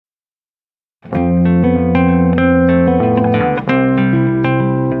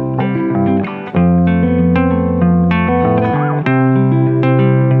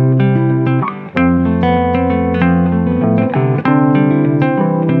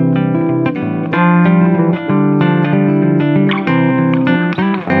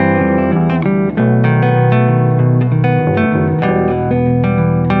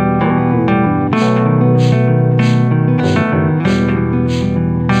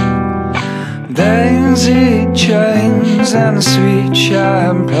Daisy chains and sweet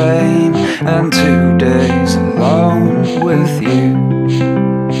champagne, and 2 days alone with you.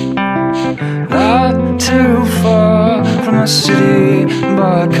 Not too far from the city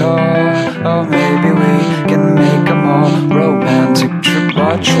by car, or maybe we can make a more romantic trip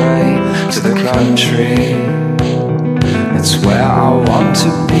by train to the country. It's where I want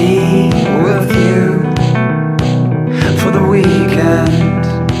to be with you for the weekend.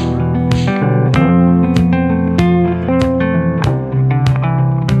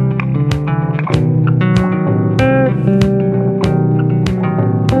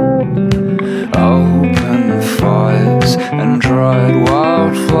 Open fires and dried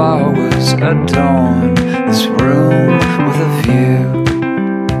wildflowers adorn this room with a view.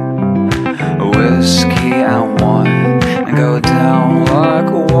 Whiskey and wine and go down like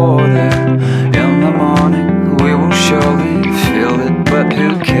water. In the morning we will surely feel it, but who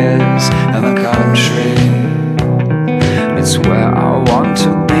cares in the country? It's where I want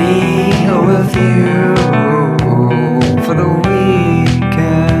to be with you for the weekend.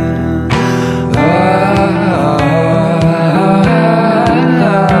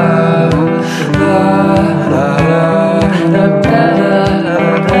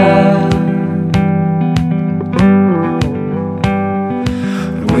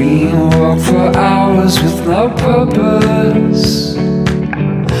 We walk for hours with no purpose,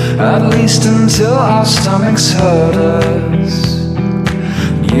 at least until our stomachs hurt us.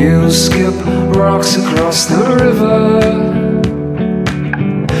 You skip rocks across the river,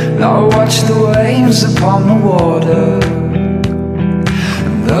 now watch the waves upon the water.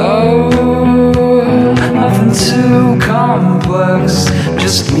 And though nothing too complex,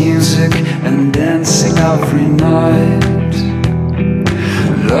 just music and dancing every night.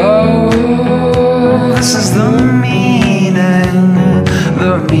 Oh, this is the meaning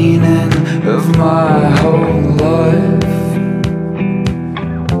of my whole life.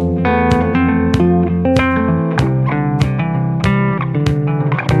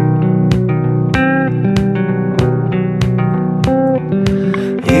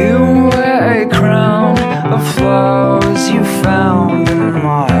 You wear a crown of flowers you found, and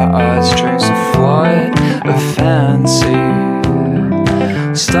my eyes trace a flight of fancy.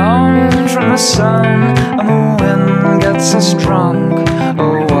 Stoned from the sun and the wind gets us drunk.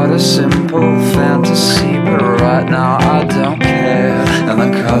 Oh, what a simple fantasy, but right now I don't care. In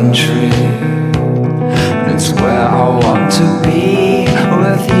the country, it's where I want to be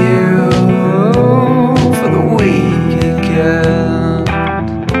with you for the weekend.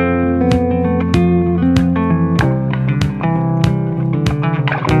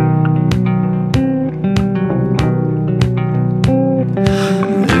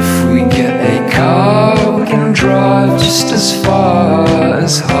 Drive just as far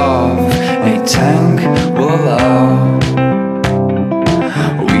as half a tank will allow.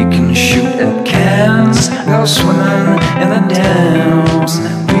 We can shoot at cans, go swimming in the dams.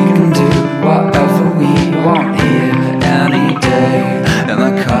 We can do whatever we want here any day in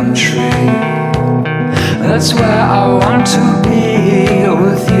the country. That's where I want to be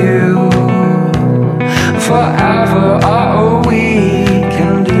with you forever. Oh, we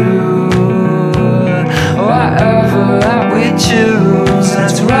can do whatever that we choose.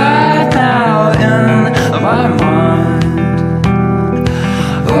 That's right now in my mind.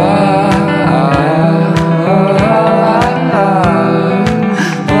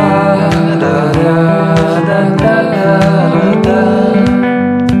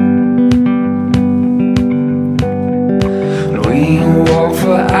 We walk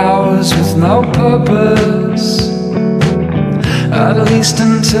for hours with no purpose, at least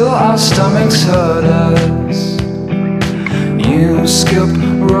until our stomachs hurt us. You skip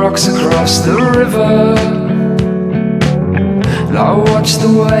rocks across the river, now watch the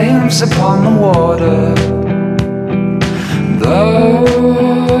waves upon the water. Though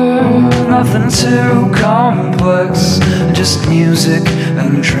nothing too complex, just music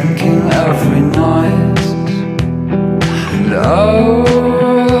and drinking every night. Oh,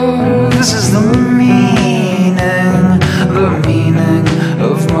 this is the